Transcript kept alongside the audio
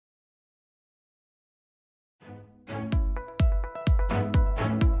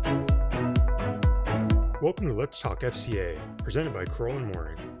Welcome to Let's Talk FCA, presented by Crowell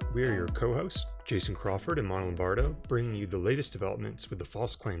Moring. We are your co-hosts, Jason Crawford and Lombardo, bringing you the latest developments with the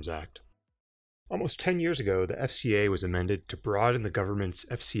False Claims Act. Almost 10 years ago, the FCA was amended to broaden the government's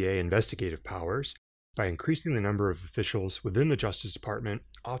FCA investigative powers by increasing the number of officials within the Justice Department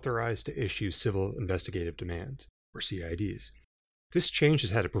authorized to issue Civil Investigative Demands, or CIDs. This change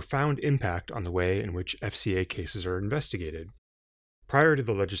has had a profound impact on the way in which FCA cases are investigated. Prior to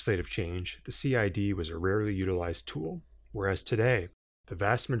the legislative change, the CID was a rarely utilized tool, whereas today, the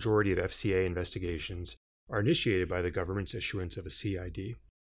vast majority of FCA investigations are initiated by the government's issuance of a CID.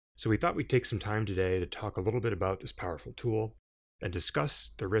 So we thought we'd take some time today to talk a little bit about this powerful tool and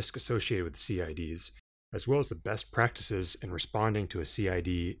discuss the risk associated with CIDs, as well as the best practices in responding to a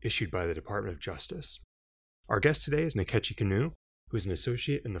CID issued by the Department of Justice. Our guest today is Nkechi Kanu, who is an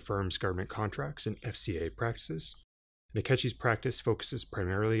associate in the firm's government contracts and FCA practices. Nkechi's practice focuses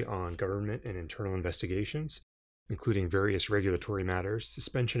primarily on government and internal investigations, including various regulatory matters,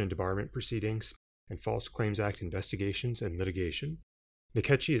 suspension and debarment proceedings, and False Claims Act investigations and litigation.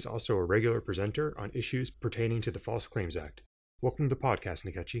 Nkechi is also a regular presenter on issues pertaining to the False Claims Act. Welcome to the podcast,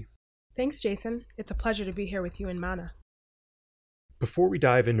 Nkechi. Thanks, Jason. It's a pleasure to be here with you and Mana. Before we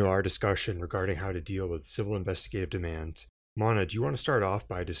dive into our discussion regarding how to deal with civil investigative demands, Mana, do you want to start off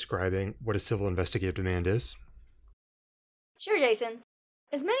by describing what a civil investigative demand is? Sure, Jason.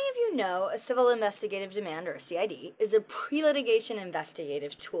 As many of you know, a civil investigative demand, or CID, is a pre-litigation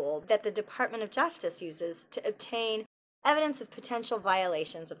investigative tool that the Department of Justice uses to obtain evidence of potential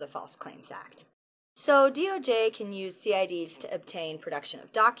violations of the False Claims Act. So DOJ can use CIDs to obtain production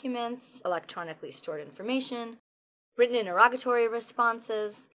of documents, electronically stored information, written interrogatory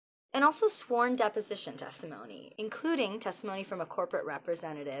responses, and also sworn deposition testimony, including testimony from a corporate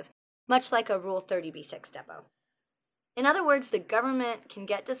representative, much like a Rule 30b-6 depo. In other words, the government can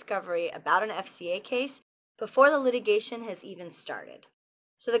get discovery about an FCA case before the litigation has even started.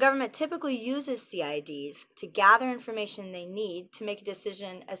 So the government typically uses CIDs to gather information they need to make a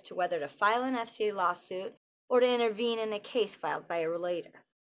decision as to whether to file an FCA lawsuit or to intervene in a case filed by a relator.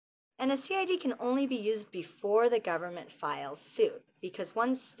 And a CID can only be used before the government files suit, because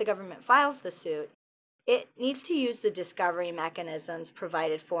once the government files the suit, it needs to use the discovery mechanisms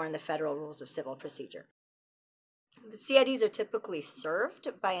provided for in the Federal Rules of Civil Procedure. The CIDs are typically served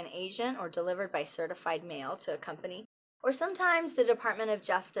by an agent or delivered by certified mail to a company, or sometimes the Department of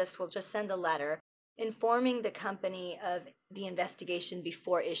Justice will just send a letter informing the company of the investigation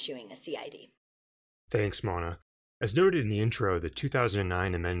before issuing a CID. Thanks, Mana. As noted in the intro, the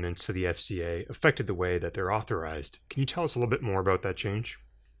 2009 amendments to the FCA affected the way that they're authorized. Can you tell us a little bit more about that change?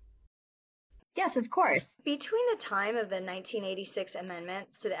 Yes, of course. Between the time of the 1986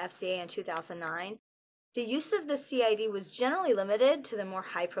 amendments to the FCA and 2009, the use of the CID was generally limited to the more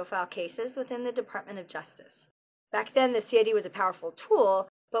high-profile cases within the Department of Justice. Back then, the CID was a powerful tool,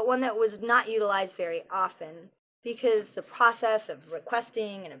 but one that was not utilized very often because the process of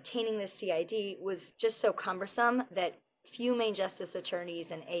requesting and obtaining the CID was just so cumbersome that few main justice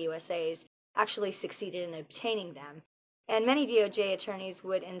attorneys and AUSAs actually succeeded in obtaining them. And many DOJ attorneys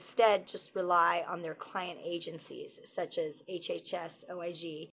would instead just rely on their client agencies, such as HHS,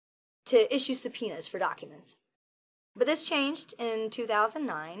 OIG, to issue subpoenas for documents. But this changed in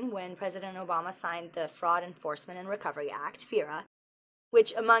 2009 when President Obama signed the Fraud Enforcement and Recovery Act, FERA,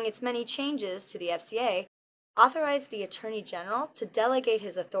 which, among its many changes to the FCA, authorized the Attorney General to delegate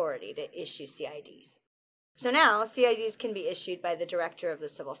his authority to issue CIDs. So now, CIDs can be issued by the Director of the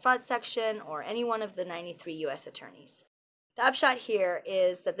Civil Fraud Section or any one of the 93 U.S. attorneys. The upshot here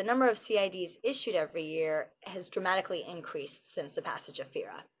is that the number of CIDs issued every year has dramatically increased since the passage of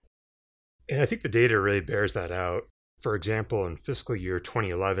FERA. And I think the data really bears that out. For example, in fiscal year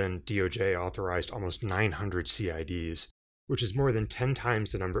 2011, DOJ authorized almost 900 CIDs, which is more than 10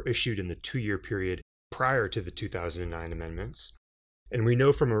 times the number issued in the 2-year period prior to the 2009 amendments. And we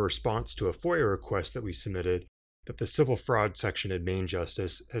know from a response to a FOIA request that we submitted that the Civil Fraud Section at Main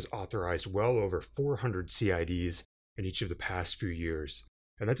Justice has authorized well over 400 CIDs in each of the past few years.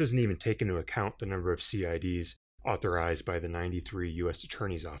 And that doesn't even take into account the number of CIDs authorized by the 93 U.S.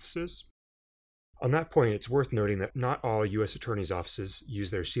 attorneys' offices. On that point, it's worth noting that not all U.S. attorneys' offices use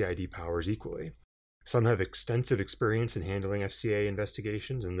their CID powers equally. Some have extensive experience in handling FCA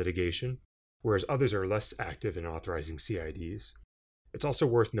investigations and litigation, whereas others are less active in authorizing CIDs. It's also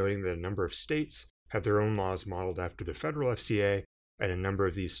worth noting that a number of states have their own laws modeled after the federal FCA, and a number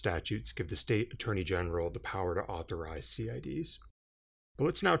of these statutes give the state attorney general the power to authorize CIDs. But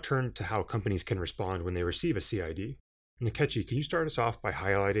let's now turn to how companies can respond when they receive a CID. Nkechi, can you start us off by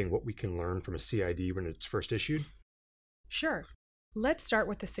highlighting what we can learn from a CID when it's first issued? Sure. Let's start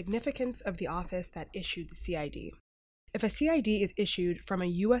with the significance of the office that issued the CID. If a CID is issued from a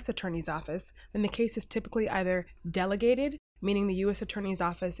U.S. Attorney's Office, then the case is typically either delegated, meaning the U.S. Attorney's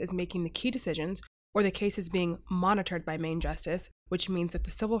Office is making the key decisions, or the case is being monitored by Main Justice, which means that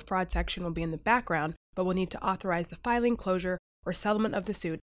the civil fraud section will be in the background, but will need to authorize the filing, closure, or settlement of the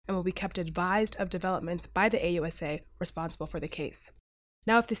suit, and will be kept advised of developments by the AUSA responsible for the case.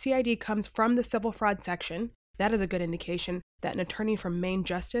 Now, if the CID comes from the civil fraud section, that is a good indication that an attorney from Main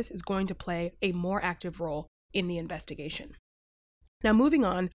Justice is going to play a more active role in the investigation. Now, moving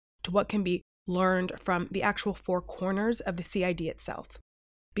on to what can be learned from the actual four corners of the CID itself.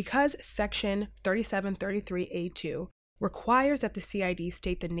 Because Section 3733A2 requires that the CID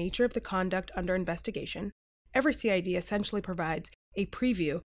state the nature of the conduct under investigation, every CID essentially provides a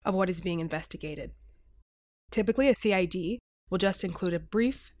preview of what is being investigated. Typically, a CID will just include a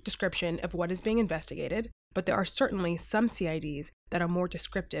brief description of what is being investigated, but there are certainly some CIDs that are more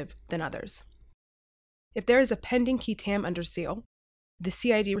descriptive than others. If there is a pending qui tam under seal, the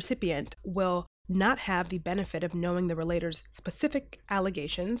CID recipient will not have the benefit of knowing the relator's specific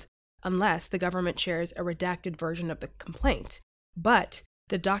allegations unless the government shares a redacted version of the complaint. But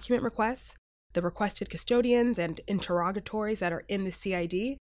the document requests, the requested custodians, and interrogatories that are in the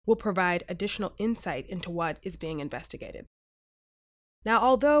CID will provide additional insight into what is being investigated. Now,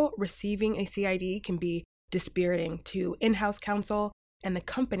 although receiving a CID can be dispiriting to in-house counsel and the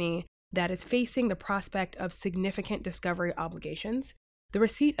company that is facing the prospect of significant discovery obligations, the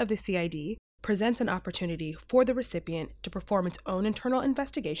receipt of the CID presents an opportunity for the recipient to perform its own internal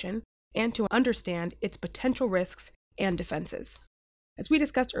investigation and to understand its potential risks and defenses. As we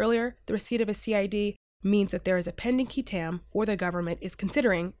discussed earlier, the receipt of a CID means that there is a pending qui tam or the government is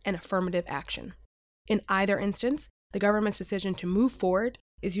considering an affirmative action. In either instance, the government's decision to move forward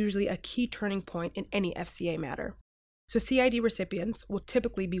is usually a key turning point in any FCA matter. So CID recipients will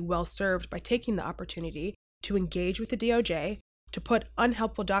typically be well served by taking the opportunity to engage with the DOJ, to put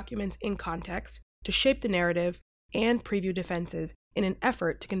unhelpful documents in context, to shape the narrative, and preview defenses in an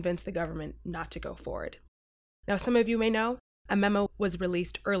effort to convince the government not to go forward. Now, some of you may know, a memo was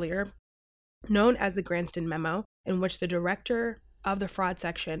released earlier, known as the Granston Memo, in which the director of the fraud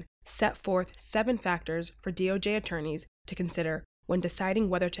section set forth 7 factors for DOJ attorneys to consider when deciding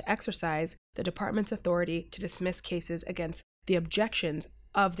whether to exercise the department's authority to dismiss cases against the objections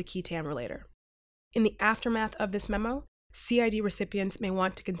of the qui tam relator. In the aftermath of this memo, CID recipients may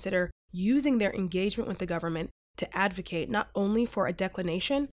want to consider using their engagement with the government to advocate not only for a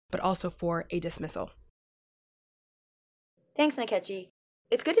declination, but also for a dismissal. Thanks, Nkechi.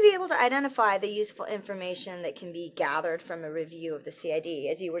 It's good to be able to identify the useful information that can be gathered from a review of the CID,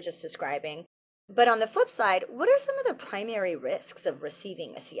 as you were just describing. But on the flip side, what are some of the primary risks of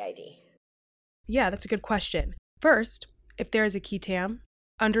receiving a CID? Yeah, that's a good question. First, if there is a qui tam,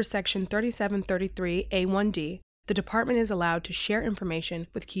 under Section 3733A1D, the department is allowed to share information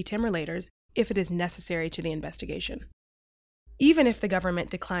with qui tam relators if it is necessary to the investigation. Even if the government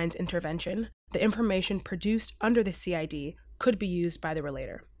declines intervention, the information produced under the CID could be used by the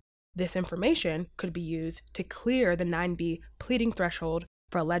relator. This information could be used to clear the 9B pleading threshold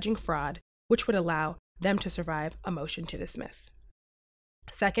for alleging fraud, which would allow them to survive a motion to dismiss.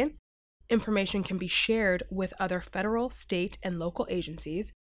 Second, information can be shared with other federal, state, and local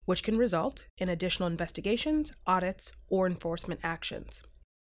agencies, which can result in additional investigations, audits, or enforcement actions.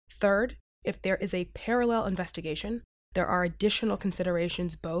 Third, if there is a parallel investigation, there are additional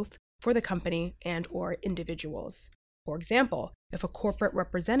considerations both for the company and/or individuals. For example, if a corporate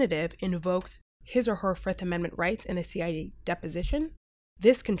representative invokes his or her Fifth Amendment rights in a CID deposition,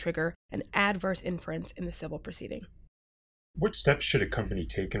 this can trigger an adverse inference in the civil proceeding. What steps should a company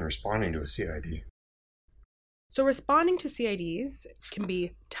take in responding to a CID? So responding to CIDs can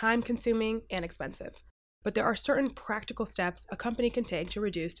be time-consuming and expensive, but there are certain practical steps a company can take to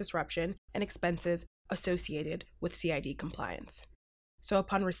reduce disruption and expenses associated with CID compliance. So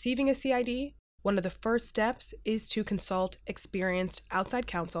upon receiving a CID, one of the first steps is to consult experienced outside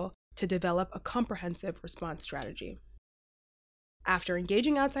counsel to develop a comprehensive response strategy. After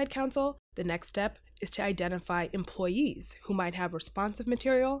engaging outside counsel, the next step is to identify employees who might have responsive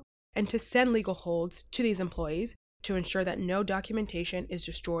material and to send legal holds to these employees to ensure that no documentation is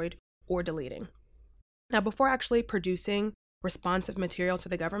destroyed or deleting. Now, before actually producing responsive material to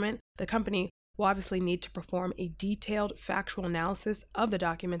the government, the company will obviously need to perform a detailed factual analysis of the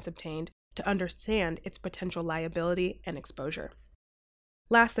documents obtained to understand its potential liability and exposure.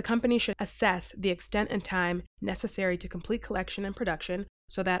 Last, the company should assess the extent and time necessary to complete collection and production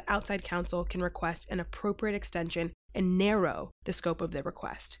so that outside counsel can request an appropriate extension and narrow the scope of the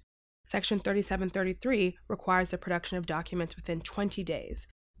request. Section 3733 requires the production of documents within 20 days,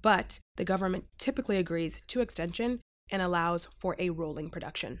 but the government typically agrees to extension and allows for a rolling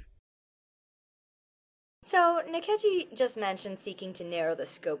production. So, Nkechi just mentioned seeking to narrow the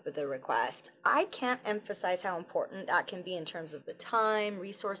scope of the request. I can't emphasize how important that can be in terms of the time,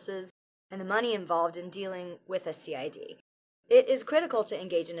 resources, and the money involved in dealing with a CID. It is critical to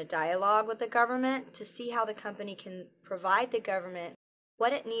engage in a dialogue with the government to see how the company can provide the government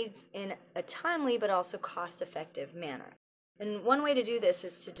what it needs in a timely but also cost-effective manner. And one way to do this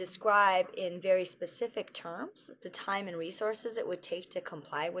is to describe in very specific terms the time and resources it would take to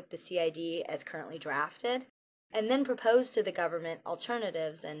comply with the CID as currently drafted, and then propose to the government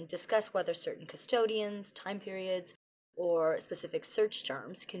alternatives and discuss whether certain custodians, time periods, or specific search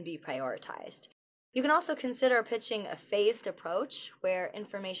terms can be prioritized. You can also consider pitching a phased approach where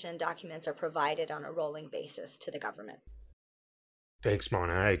information and documents are provided on a rolling basis to the government. Thanks,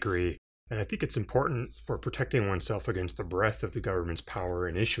 Mona. I agree. And I think it's important for protecting oneself against the breadth of the government's power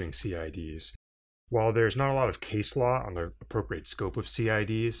in issuing CIDs. While there's not a lot of case law on the appropriate scope of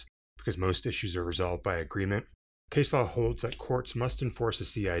CIDs, because most issues are resolved by agreement, case law holds that courts must enforce a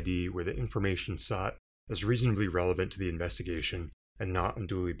CID where the information sought is reasonably relevant to the investigation and not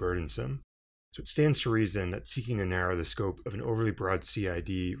unduly burdensome. So it stands to reason that seeking to narrow the scope of an overly broad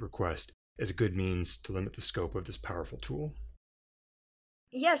CID request is a good means to limit the scope of this powerful tool.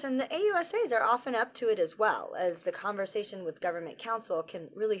 Yes, and the AUSAs are often up to it as well, as the conversation with government counsel can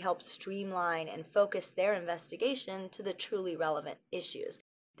really help streamline and focus their investigation to the truly relevant issues.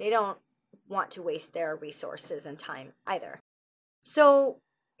 They don't want to waste their resources and time either. So,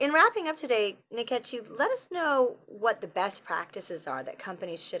 in wrapping up today, Nkechi, let us know what the best practices are that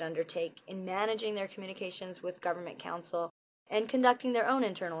companies should undertake in managing their communications with government counsel and conducting their own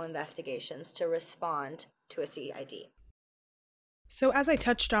internal investigations to respond to a CID. So as I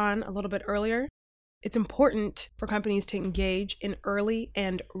touched on a little bit earlier, it's important for companies to engage in early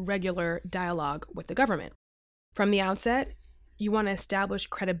and regular dialogue with the government. From the outset, you want to establish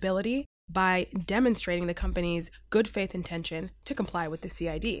credibility by demonstrating the company's good faith intention to comply with the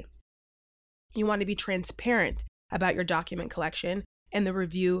CID. You want to be transparent about your document collection and the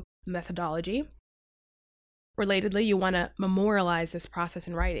review methodology. Relatedly, you want to memorialize this process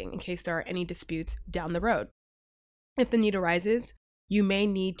in writing in case there are any disputes down the road. If the need arises, you may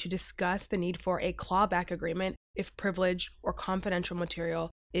need to discuss the need for a clawback agreement if privileged or confidential material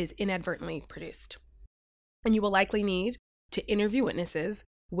is inadvertently produced. And you will likely need to interview witnesses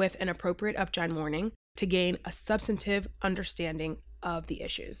with an appropriate upjohn warning to gain a substantive understanding of the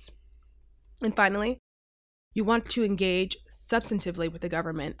issues. And finally, you want to engage substantively with the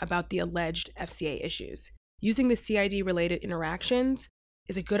government about the alleged FCA issues. Using the CID-related interactions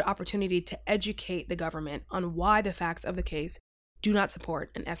is a good opportunity to educate the government on why the facts of the case do not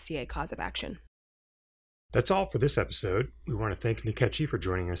support an FCA cause of action. That's all for this episode. We want to thank Nkechi for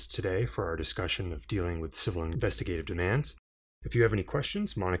joining us today for our discussion of dealing with civil investigative demands. If you have any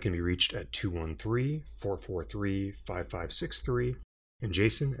questions, Mona can be reached at 213-443-5563 and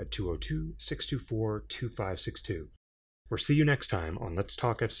Jason at 202-624-2562. We'll see you next time on Let's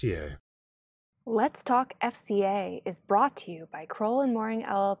Talk FCA. Let's Talk FCA is brought to you by Crowell Moring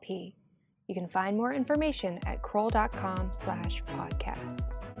LLP. You can find more information at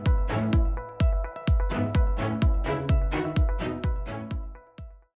crowell.com/podcasts.